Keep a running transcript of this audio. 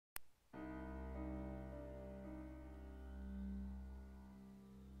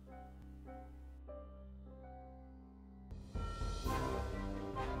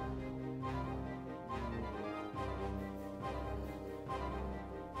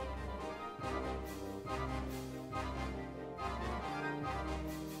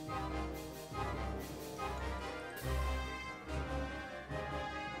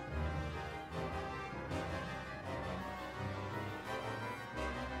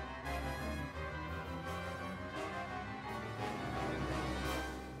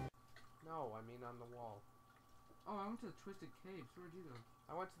Oh, I went to the Twisted Caves. Where'd you go?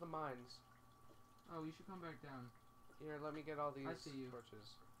 I went to the mines. Oh, you should come back down. Here, let me get all these I see you.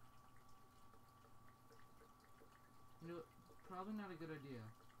 torches. You know, probably not a good idea.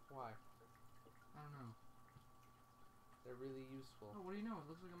 Why? I don't know. They're really useful. Oh, what do you know? It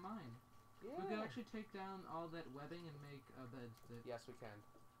looks like a mine. Yeah. We could actually take down all that webbing and make beds. Yes, we can.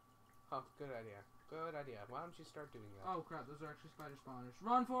 Oh, good idea. Good idea. Why don't you start doing that? Oh crap! Those are actually spider spawners.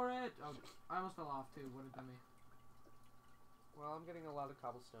 Run for it! Oh, I almost fell off too. What a dummy. Well, I'm getting a lot of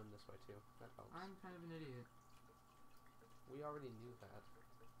cobblestone this way too. That helps. I'm kind of an idiot. We already knew that.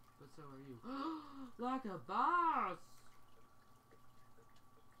 But so are you. Like a boss!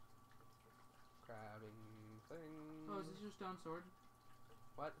 Crabbing thing. Oh, is this your stone sword?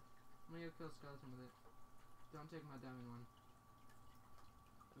 What? I'm gonna go kill a skeleton with it. Don't take my diamond one.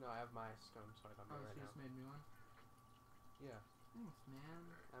 No, I have my stone sword on me right Oh, you now. just made me one? Yeah. Thanks,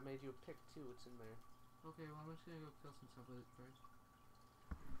 man. I made you a pick too. It's in there. Okay, well, I'm just gonna go kill some stuff with it first.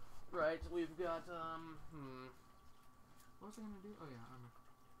 Right, we've got, What was I gonna do? Oh, yeah, armor.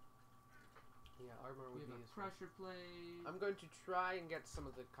 Yeah, armor We would have be a useful. pressure plate. I'm going to try and get some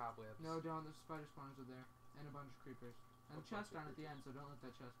of the cobwebs. No, don't. There's spider spawners are there. And a bunch of creepers. And a chest down at the end, so don't let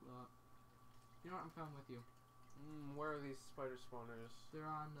that chest blow up. You know what? I'm coming with you. Where are these spider spawners? They're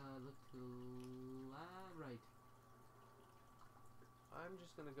on the right. I'm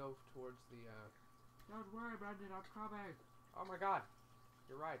just gonna go towards the, Don't worry, Brandon. I'm coming. Oh my god!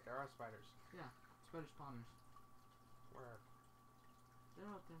 You're right, there are spiders. Yeah, spider spawners. Where? They're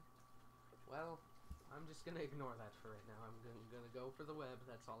out there. Well, I'm just gonna ignore that for right now. I'm gonna go for the web.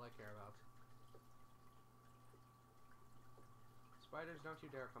 That's all I care about. Spiders, don't you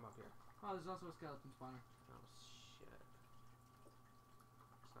dare come up here. Oh, there's also a skeleton spawner. Oh shit.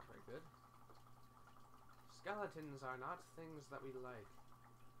 It's not very good. Skeletons are not things that we like.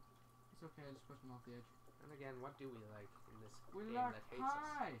 It's okay, I just pushed them off the edge. And again, what do we like in this We game like that hates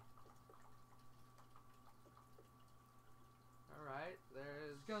pie! us? Alright,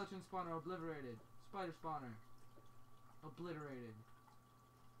 there's... Skeleton spawner obliterated. Spider spawner obliterated.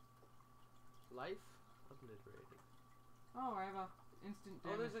 Life obliterated. Oh, I have a instant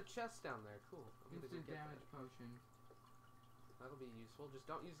damage. Oh, there's a chest down there. Cool. I'm gonna go instant get damage that. potion. That'll be useful. Just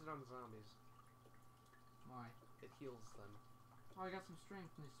don't use it on zombies. Why? It heals them. Oh, I got some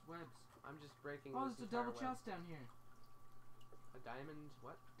strength from these webs. I'm just breaking Oh, this there's a entire double web. chest down here. A diamond?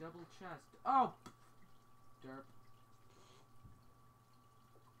 What? Double chest. Oh! Derp.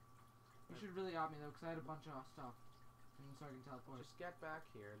 You should really opt me though, because I had a bunch of stuff. And so I can teleport. Just get back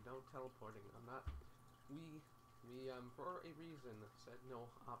here and don't teleporting. I'm not... We, for a reason, said no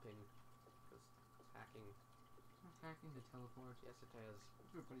hopping. Because it's hacking. It's not hacking to teleport. Yes, it is.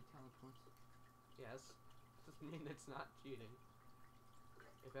 Everybody teleports. Yes. Doesn't mean it's not cheating.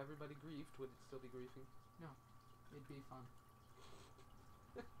 If everybody griefed, would it still be griefing? No. It'd be fun.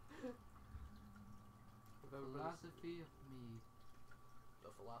 Philosophy of me. The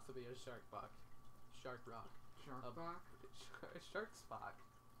philosophy of Shark Rock. Shark Rock. Shark Spock? Shark Spock.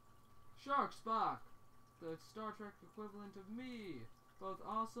 Shark Spock! The Star Trek equivalent of me! Both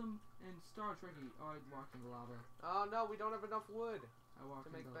awesome and Star Trekky. Oh, I walked into lava. Oh no, we don't have enough wood I walked to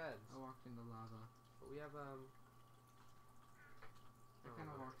make into, beds. I walked into lava. But we have, I kind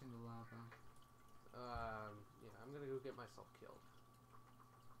of no. walked into lava. Yeah, I'm gonna go get myself killed.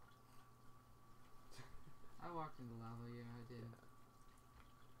 I walked into lava, yeah, I did. Yeah.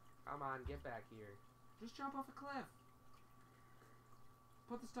 Come on, get back here. Just jump off a cliff!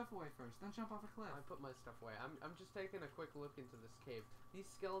 Put the stuff away first, then jump off a cliff. I put my stuff away. I'm just taking a quick look into this cave. These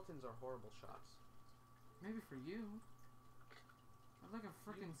skeletons are horrible shots. Maybe for you. I'd like a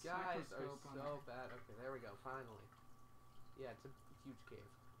freaking You guys are microscope on so there. bad. Okay, there we go, finally. Yeah, it's a huge cave.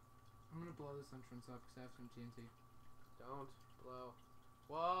 I'm gonna blow this entrance up because I have some TNT. Don't blow.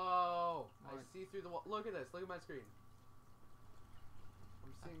 Whoa! I What? see through the wall. Look at this. Look at my screen.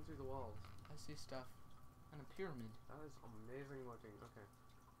 I'm seeing through the walls. I see stuff. And a pyramid. That is amazing looking. Okay.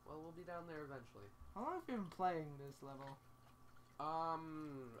 Well, we'll be down there eventually. How long have you been playing this level?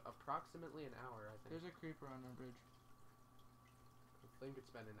 Approximately an hour, I think. There's a creeper on our bridge. I think it's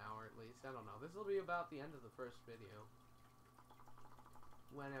been an hour at least. I don't know. This will be about the end of the first video.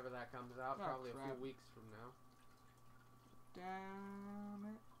 Whenever that comes out, Oh, probably a crap. few weeks from now. Damn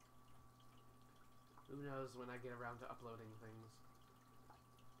it. Who knows when I get around to uploading things.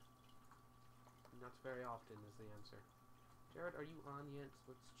 Not very often is the answer. Jared, are you on yet?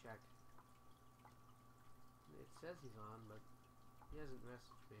 Let's check. It says he's on, but he hasn't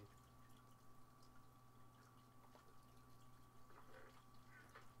messaged me.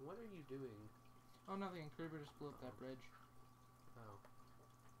 What are you doing? Oh, nothing. Creeper just blew up that bridge. Oh.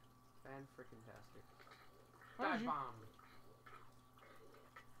 Fan-frickin-tastic. Dive bomb.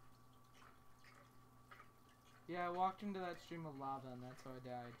 Yeah, I walked into that stream of lava and that's how I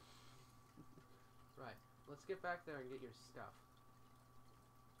died. Right. Let's get back there and get your stuff.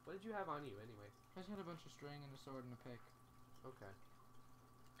 What did you have on you, anyway? I just had a bunch of string and a sword and a pick. Okay.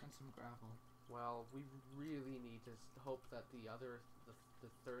 And some gravel. Well, we really need to hope that the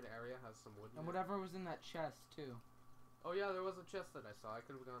third area has some wood in And it. whatever was in that chest, too. Oh yeah, there was a chest that I saw. I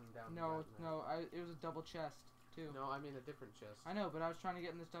could have gone down. No, it was a double chest, too. No, I mean a different chest. I know, but I was trying to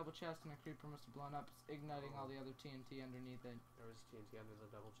get in this double chest and a creeper must have blown up, igniting all the other TNT underneath it. There was TNT under the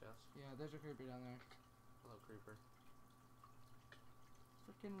double chest. Yeah, there's a creeper down there. Hello, creeper.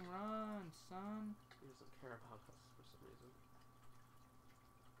 Freaking run, son. He doesn't care about us for some reason.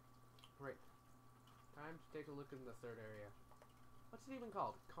 Right. Time to take a look in the third area. What's it even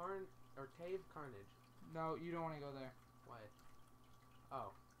called? Cave Carnage. No, you don't want to go there. Why?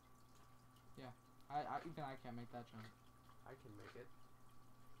 Oh. Yeah. Even I can't make that jump. I can make it.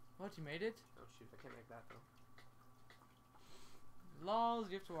 What, you made it? Oh shoot, I can't make that though.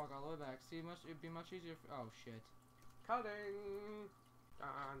 Lols, you have to walk all the way back. See, it'd be much easier oh shit. Cutting! Dun,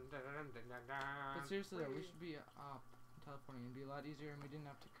 dun, dun, dun, dun, dun. But seriously though, we should be up teleporting. It'd be a lot easier and we didn't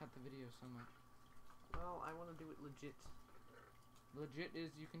have to cut the video so much. Well, I want to do it legit. Legit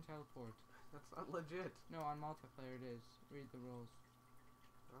is you can teleport. That's not legit. No, on multiplayer it is. Read the rules.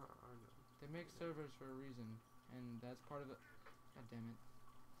 I know. They make servers for a reason, and that's part of it. God damn it.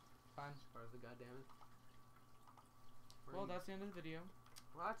 Fine. As far as the goddamn it. Well, that's the end of the video.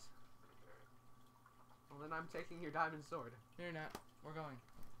 What? Well, then I'm taking your diamond sword. No, you're not. We're going.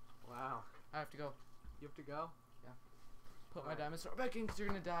 Wow. I have to go. You have to go? Yeah. Put my diamond sword back in because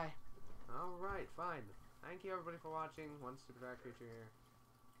you're gonna die. Alright, fine. Thank you everybody for watching. One stupid rat creature here.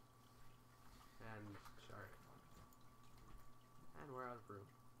 And shark. And we're out of room.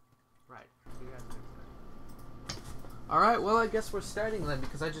 Right. See you guys next time. Alright, well I guess we're starting then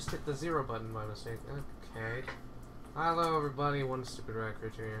because I just hit the 0 button by mistake. Okay. Hello everybody, one stupid rat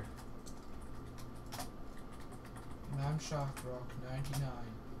creature here. And I'm Shockrock 99.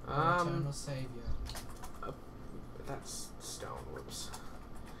 Eternal Savior. That's stone, whoops.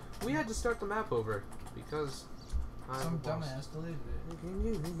 We had to start the map over because some dumbass deleted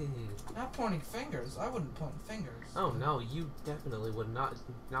it. Not pointing fingers. I wouldn't point fingers. Oh no, you definitely would not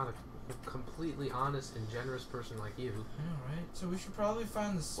a completely honest and generous person like you. I know, right? So we should probably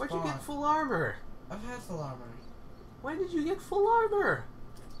find the spawn. Where'd you get full armor? I've had full armor. When did you get full armor?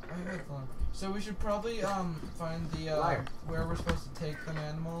 I've had full armor. So we should probably find the where we're supposed to take them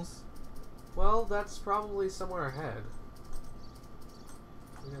animals. Well, that's probably somewhere ahead.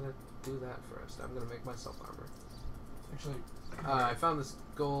 I'm gonna do that first. I'm gonna make myself armor. Actually, I found this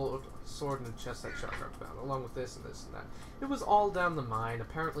gold sword in a chest that Shockrock found, along with this and this and that. It was all down the mine.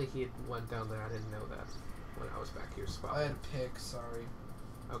 Apparently he went down there. I didn't know that when I was back here spotting. I had a pick, sorry.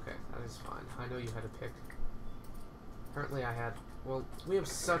 Okay, that is fine. I know you had a pick. Apparently I had... Well, we have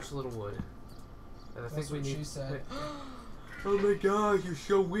such little wood. And I think we need... She said. Oh my god, you're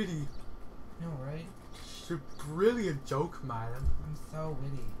so witty. No, right? It's a brilliant joke, madam. I'm so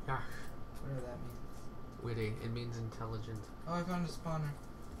witty. Ah. Whatever that means. Witty. It means intelligent. Oh, I found a spawner.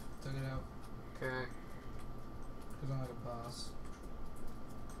 Took it out. Okay. Because I'm like a boss.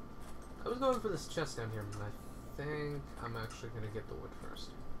 I was going for this chest down here, but I think I'm actually going to get the wood first.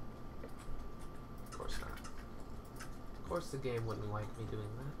 Of course not. Of course the game wouldn't like me doing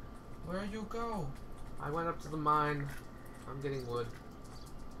that. Where'd you go? I went up to the mine. I'm getting wood.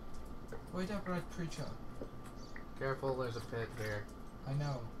 Wait up, right preacher. Careful, there's a pit here. I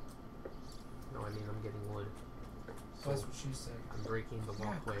know. No, I mean I'm getting wood. So that's what she said. I'm breaking the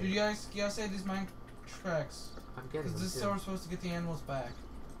walkway. Do you guys say these mine tracks? I'm getting them Because this is too. how we're supposed to get the animals back.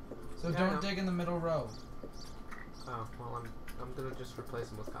 So Yeah, don't dig in the middle row. Oh, well I'm gonna just replace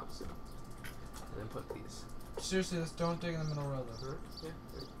them with cobblestone. And then put these. Seriously, just don't dig in the middle row though. Yeah.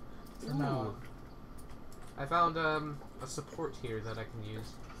 For now. I found a support here that I can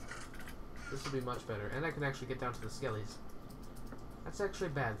use. This will be much better. And I can actually get down to the skellies. That's actually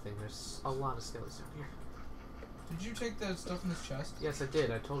a bad thing. There's a lot of skellies down here. Did you take the stuff in this chest? Yes, I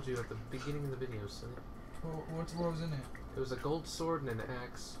did. I told you at the beginning of the video, silly. What was in it? It was a gold sword and an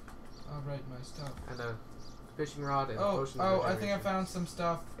axe. Oh, right, my stuff. And a fishing rod and a potion of I think I regeneration. found some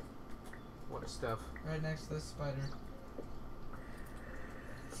stuff. What stuff? Right next to this spider.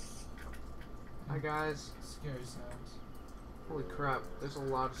 Hi, guys. Scary sounds. Holy crap. There's a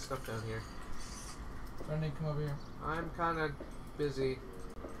lot of stuff down here. Brendan, come over here. I'm kind of busy.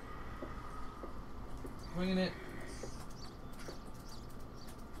 Winging it.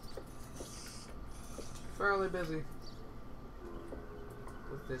 Fairly busy.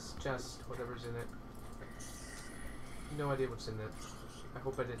 With this chest, whatever's in it. No idea what's in it. I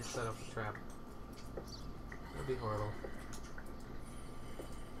hope I didn't set up a trap. That'd be horrible.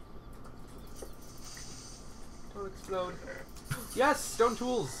 Don't explode. Yes! Stone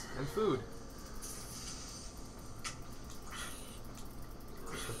tools! And food.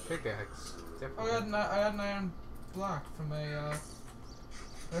 A pickaxe. Definitely. I had an iron block from a,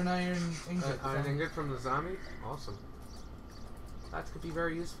 or an iron ingot. Iron ingot from the zombie? Awesome. That could be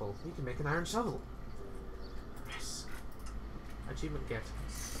very useful. You can make an iron shovel. Yes. Achievement get.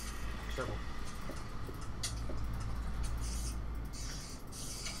 Shovel.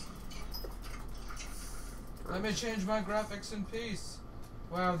 Let me change my graphics in peace.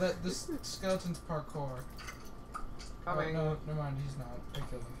 Wow, this skeleton's parkour. Coming. Oh, no, never mind, he's not. I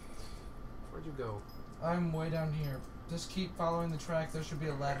killed him. Where'd you go? I'm way down here. Just keep following the track. There should be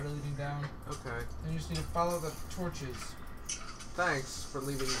a ladder leading down. Okay. And you just need to follow the torches. Thanks for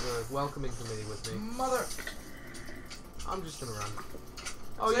leaving the welcoming committee with me. Mother! I'm just gonna run.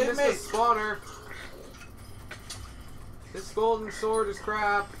 Oh, Save you missed the spawner! This golden sword is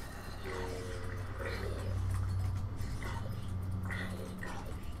crap.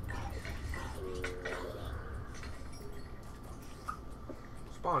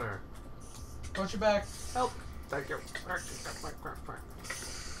 Spawner. Watch your back. Help! Thank you.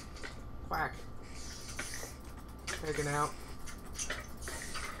 Quack. Taken out.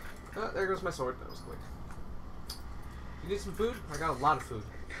 Oh, there goes my sword. That was quick. You need some food? I got a lot of food.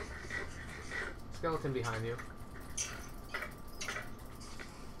 Skeleton behind you.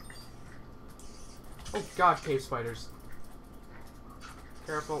 Oh god, cave spiders.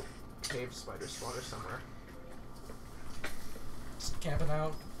 Careful. Cave spider spawner somewhere. Just camping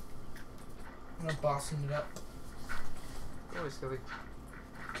out. I'm gonna bossing it up. Really, Skilly.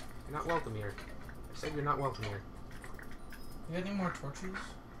 You're not welcome here. I said you're not welcome here. You got any more torches?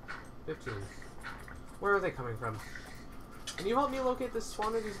 15. Where are they coming from? Can you help me locate this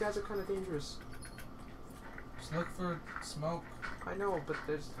spawner? These guys are kind of dangerous. Just look for smoke. I know, but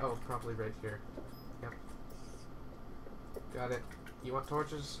there's... Oh, probably right here. Yep. Got it. You want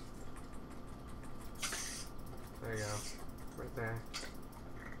torches? There you go. Right there.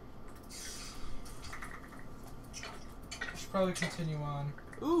 Should probably continue on.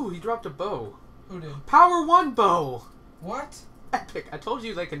 Ooh, he dropped a bow. Who did? Power 1 bow! What? Epic. I told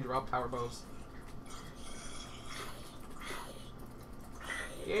you they can drop power bows.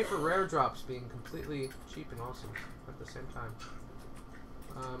 Yay for rare drops being completely cheap and awesome at the same time.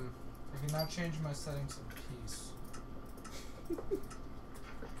 I cannot change my settings in peace. I'm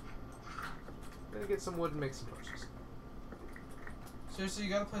gonna get some wood and make some torches. Seriously, you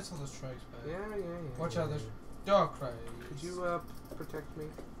gotta place all those tracks back. Yeah. Watch out, there's dog cries. Could you, protect me?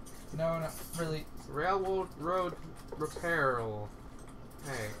 No, not really. Railroad road repair.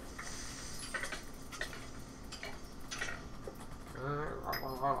 Hey.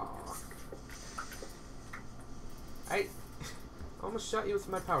 I almost shot you with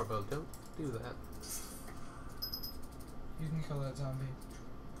my power bow. Don't do that. You can kill that zombie.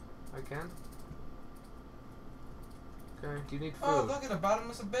 I can? Okay, do you need food? Oh, look at the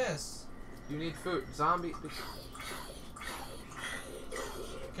bottomless abyss. You need food. Zombie.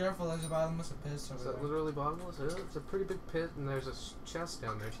 Careful, there's a bottomless abyss over Is there. that literally bottomless? It's a pretty big pit, and there's a chest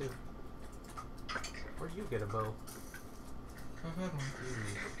down there, too. Where'd you get a bow? I've had one.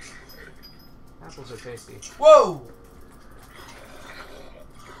 Apples are tasty. Whoa!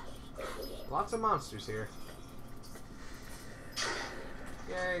 Lots of monsters here.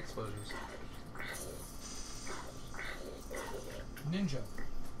 Yay, explosions. Ninja.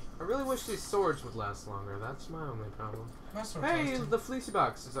 I really wish these swords would last longer. That's my only problem. My sword Hey, lasted. the fleecy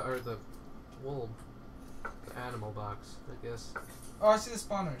box. Or the wool. The animal box, I guess. Oh, I see the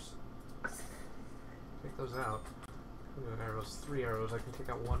spawners. Take those out. Arrows. 3 arrows. I can take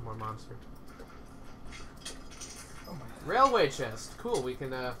out one more monster. Oh my. Railway chest. Cool, we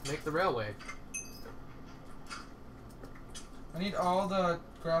can make the railway. I need all the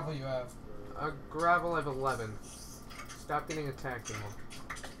gravel you have. Gravel, I have 11. Stop getting attacked and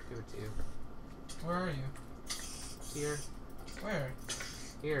we'll give it to you. Where are you? Here. Where?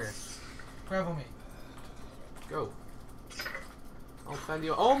 Here. Gravel me. Go. I'll send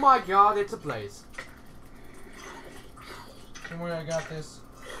you. Oh my god, it's a blaze. Don't worry, I got this.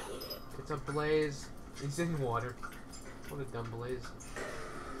 It's a blaze. He's in water. What a dumb blaze.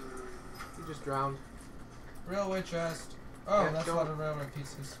 He just drowned. Railway chest. Oh, Yeah, that's a don't- lot of railway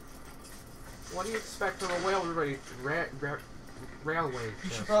pieces. What do you expect from a railway railway You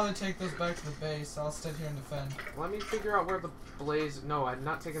chest? should probably take those back to the base. I'll sit here and defend. Let me figure out where the blaze... No, I'm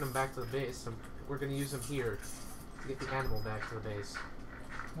not taking them back to the base. We're going to use them here to get the animal back to the base.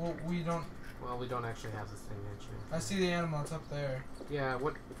 Well, we don't... Well, we don't actually have this thing, actually. I see the animal. It's up there. Yeah,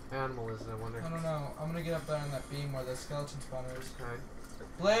 what animal is it, I wonder? I don't know. I'm gonna get up there on that beam where the skeleton spawner is. Okay.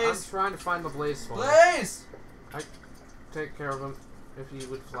 Blaze! I'm trying to find the blaze spawner. Blaze! Take care of him if he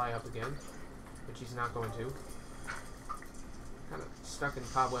would fly up again, which he's not going to. Kind of stuck in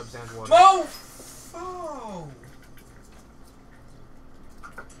cobwebs and water. Oh! Oh!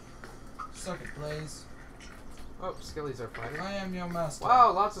 Suck it, Blaze. Oh, skellies are fighting. I am your master.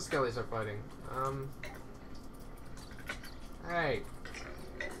 Wow, lots of skellies are fighting. Hey.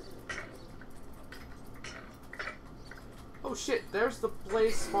 Oh shit, there's the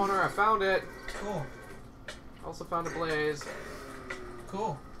blaze spawner. I found it. Cool. Also found a blaze.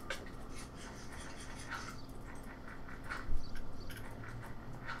 Cool.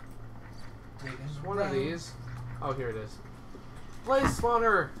 Just one of these. Oh, here it is. Blaze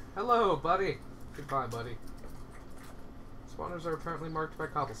spawner! Hello, buddy. Goodbye, buddy. Spawners are apparently marked by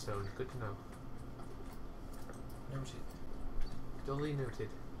cobblestone. Good to know. Noted. Duly noted.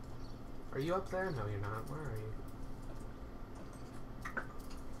 Are you up there? No, you're not. Where are you?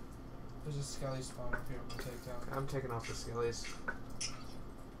 There's a skelly spawn up here we'll take down. I'm taking off the skellies.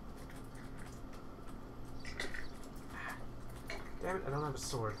 Damn it, I don't have a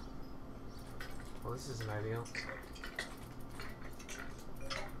sword. Well, this isn't ideal.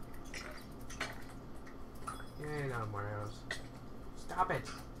 Yay, now more arrows. Stop it!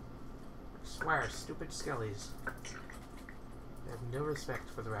 I swear, stupid skellies. They have no respect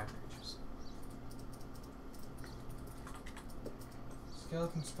for the rat creatures.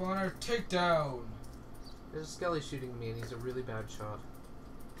 Skeleton spawner, take down! There's a skelly shooting me and he's a really bad shot.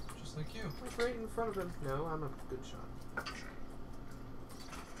 Just like you. I'm right in front of him. No, I'm a good shot.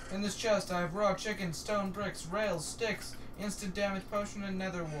 In this chest, I have raw chicken, stone bricks, rails, sticks, instant damage potion, and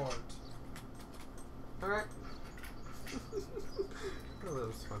nether wart. Alright. Oh, that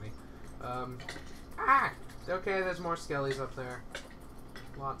was funny. Ah! Okay, there's more skellies up there.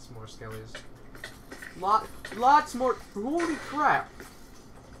 Lots more skellies. Lots more. Holy crap!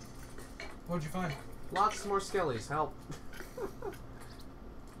 What'd you find? Lots more skellies. Help.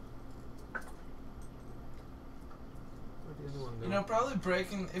 Where'd the other one go? You know, probably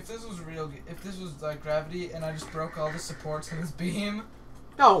breaking. If this was real, if this was like gravity, and I just broke all the supports in this beam.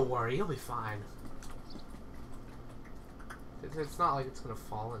 Don't worry, you'll be fine. It's not like it's gonna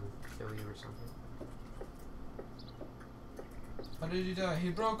fall and kill you or something. How did he die? He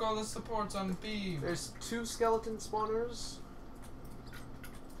broke all the supports on the beam. There's 2 skeleton spawners.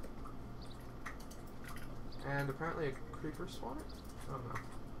 And apparently a creeper spawner? I don't know.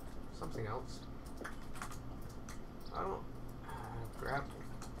 Something else. I don't... grab.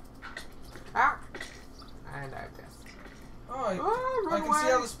 Ah! And I have death. Oh, I run can away!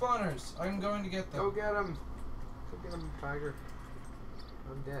 see all the spawners. I'm going to get them. Go get him! Go get him, tiger.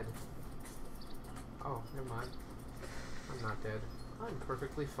 I'm dead. Oh, never mind. I'm not dead. I'm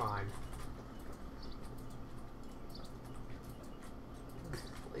perfectly fine.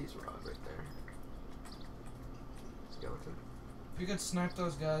 Blaze rod right there. Skeleton. If you could snipe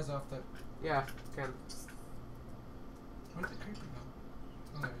those guys off that. Yeah, can. Where did the creeper go?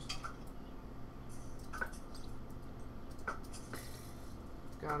 Oh, there he is.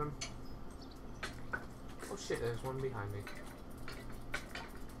 Got him. Oh shit, there's one behind me.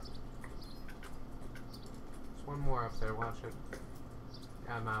 There's one more up there, watch it.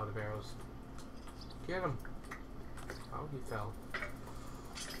 Yeah, I'm out of arrows. Get him! Oh, he fell.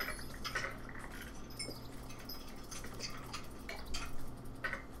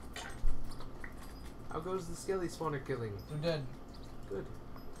 How goes the skelly spawner killing? They're dead. Good.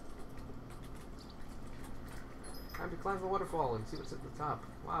 Time to climb the waterfall and see what's at the top.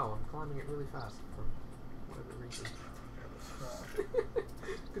 Wow, I'm climbing it really fast for whatever reason.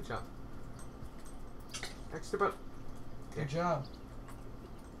 Good job. Extra butt. Good job.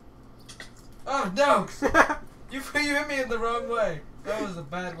 Oh no! You hit me in the wrong way. That was a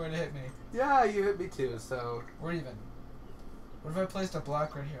bad way to hit me. Yeah, you hit me too, so... We're even. What if I placed a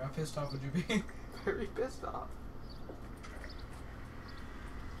block right here? How pissed off would you be? Very pissed off.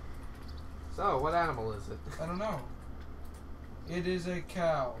 So, what animal is it? I don't know. It is a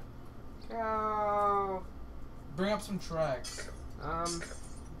cow. Cow. Bring up some tracks.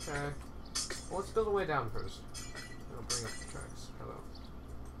 Okay. Well, let's build a way down first. I'll bring up the tracks. Hello.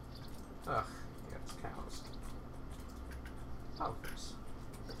 Ugh, yeah, it's cows. Oh, there's.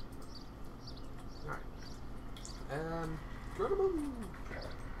 Alright. Go to move.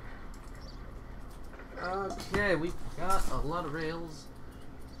 Okay, we've got a lot of rails.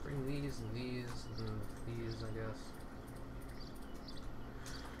 Bring these and these and these, I guess.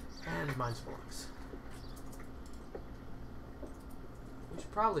 And mine's blocks. We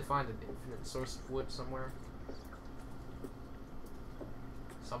should probably find an infinite source of wood somewhere.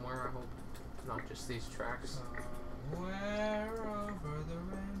 Somewhere, I hope. Not just these tracks. Somewhere over the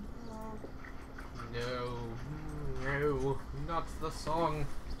rainbow. No, not the song.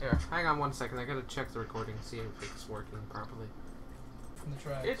 Here, hang on 1 second. I gotta check the recording, see if it's working properly. From the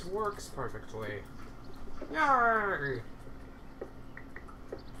tracks. It works perfectly. Yay!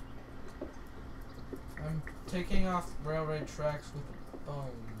 I'm taking off railroad tracks with a bone.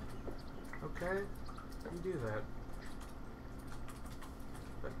 Okay, you do that.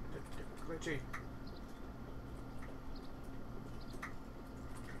 Richie.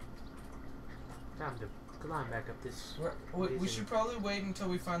 Time to climb back up this. We should probably wait until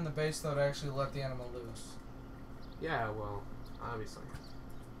we find the base, though, to actually let the animal loose. Yeah, well, obviously.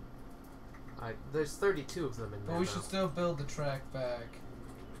 There's 32 of them in there. But we should still build the track back.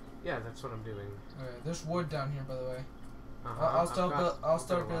 Yeah, that's what I'm doing. Okay, there's wood down here, by the way. Uh-huh. I'll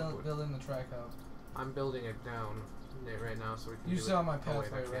start building the track out. I'm building it down right now, so we can. You do saw it. my Oh, wait,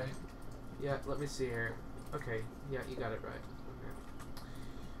 pathway, I can't. right? Yeah, let me see here. Okay, yeah, you got it right. Okay.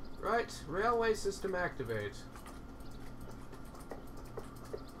 Right, railway system activate.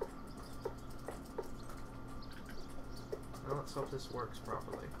 Now let's hope this works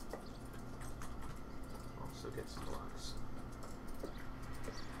properly. Also get some blocks.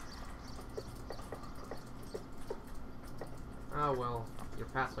 Oh well, your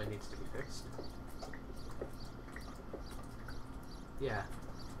pathway needs to be fixed. Yeah,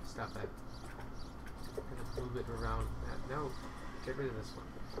 stop that. Gonna move it around. No, get rid of this one.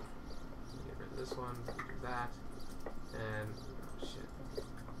 Get rid of this one. Do that, and oh shit.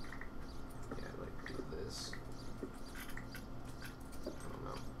 Yeah, like do this. I don't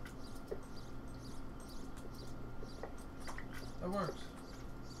know. That works.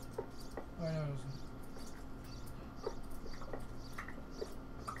 Oh, I know it doesn't.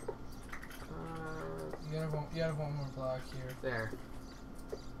 You have one more block here. There.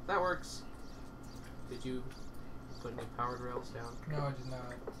 That works. Did you put any powered rails down? No, I did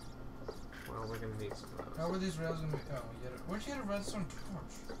not. Well, we're gonna need some of those. How were these rails gonna be? Oh, where'd you get a redstone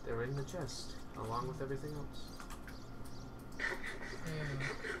torch? They were in the chest, along with everything else. Ew.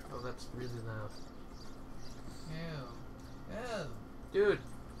 Oh, that's really loud. Ew. Ew. Dude!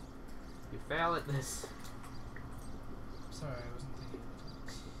 You fail at this. Sorry, I wasn't thinking.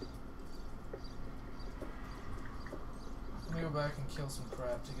 Let me go back and kill some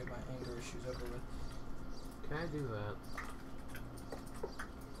crap to get my anger issues over with. Can I do that?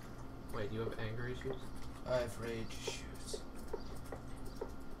 Wait, you have anger issues? I have rage issues.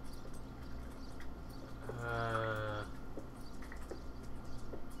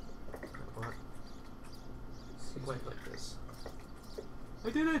 What? Excuse Wait, me. like this. I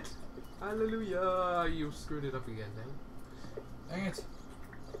did it! Hallelujah! You screwed it up again, eh? Dang it.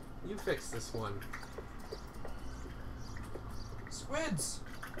 You fixed this one. Squids!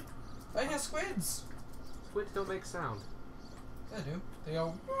 I hear squids! Squids don't make sound. They do. They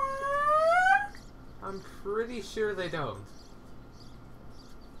go. I'm pretty sure they don't.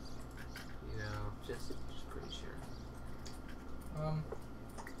 You know, just pretty sure.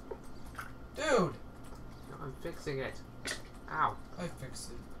 Dude! No, I'm fixing it. Ow. I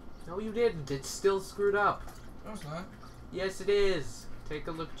fixed it. No, you didn't. It's still screwed up. No, it's not. Yes, it is. Take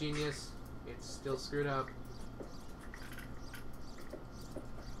a look, genius. It's still screwed up.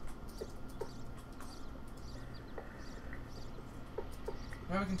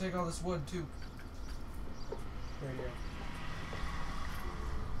 Now we can take all this wood too. Right here.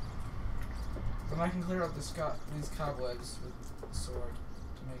 Then I can clear out these cobwebs with the sword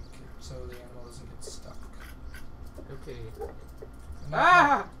to make it so the animal doesn't get stuck. Okay. And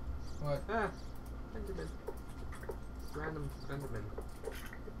Ah! What? Ah! Enderman. Random Enderman.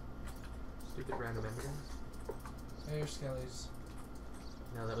 Stupid random Enderman. Hey, skellies.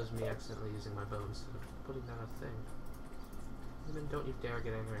 No, that was me accidentally using my bow instead of putting down a thing. Enderman, don't you dare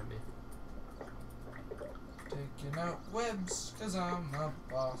get angry at me. Taking out webs, cause I'm a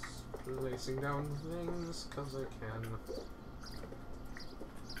boss. Lacing down things, cause I can.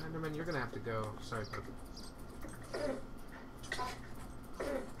 Enderman, you're gonna have to go. Sorry, bud.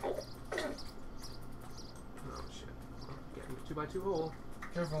 Oh shit. Well, getting a 2x2 hole.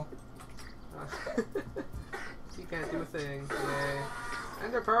 Careful. You can't do a thing. Yay.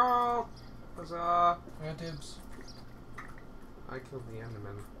 Ender Pearl! Huzzah! I got dibs. I killed the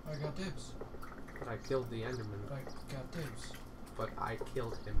Enderman. I got dibs. But I killed the Enderman. But I got dibs. But I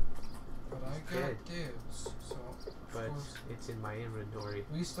killed him. But I got dibs. So, But of course, it's in my inventory.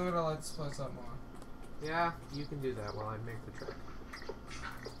 we still gotta light this place up more. Yeah, you can do that while I make the track.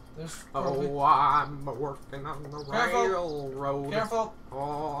 There's probably... Oh, I'm working on the Careful. railroad. Careful!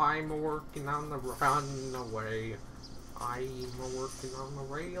 Oh, I'm working on the runaway. I'm working on the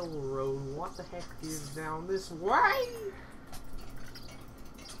railroad. What the heck is down this way?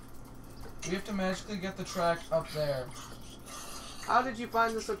 We have to magically get the track up there. How did you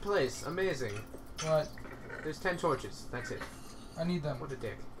find this place? Amazing. What? There's 10 torches. That's it. I need them. What a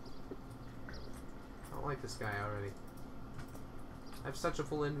dick. I don't like this guy already. I have such a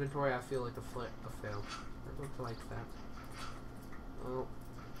full inventory, I feel like a fail. I don't like that. Oh.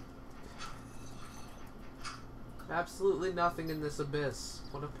 Absolutely nothing in this abyss.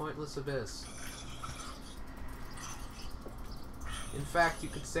 What a pointless abyss. In fact, you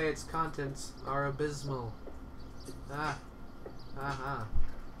could say its contents are abysmal. Ah. Aha.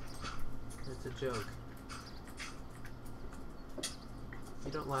 It's a joke.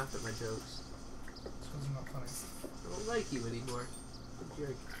 You don't laugh at my jokes. This is not funny. I don't like you anymore. You're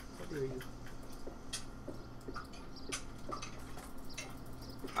jerk. How dare you?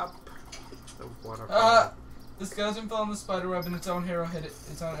 Up. The waterfall. Ah! The skeleton fell in the spider web and its own arrow hit it.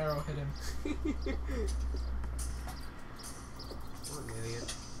 Its own arrow hit him. What an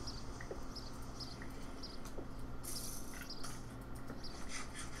idiot.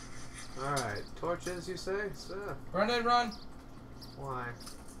 Alright, torches you say? So, Brendan, run! why?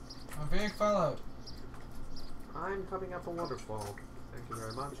 A big fallout. I'm coming up a waterfall. Thank you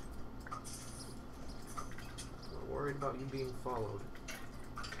very much. Not worried about you being followed.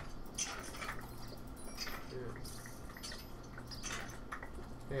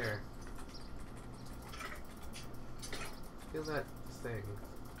 Here. Feel that thing.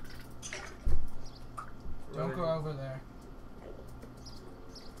 Don't go over there.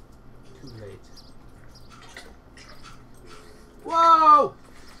 Too late. Whoa!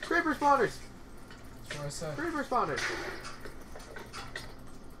 Creeper spawners! That's what I said. Creeper spawners!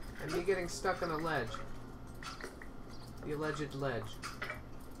 And me getting stuck on a ledge. The alleged ledge.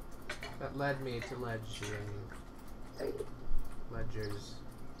 That led me to ledging. Ledgers.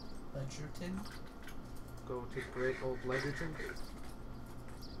 Ledgerton? Go to great old Ledgerton.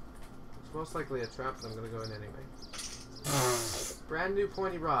 It's most likely a trap, so I'm gonna go in anyway. Brand new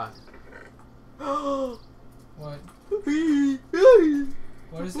pointy rod. What? What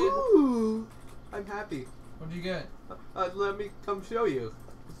What is it? Ooh, I'm happy. What did you get? Let me come show you.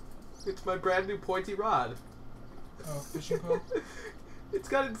 It's my brand new pointy rod. Oh, fishing pole? It's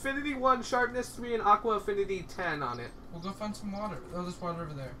got Infinity 1, Sharpness 3, and Aqua Affinity 10 on it. We'll go find some water. Oh, there's water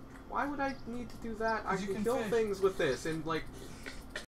over there. Why would I need to do that? I 'Cause you can can kill fish. things with this in like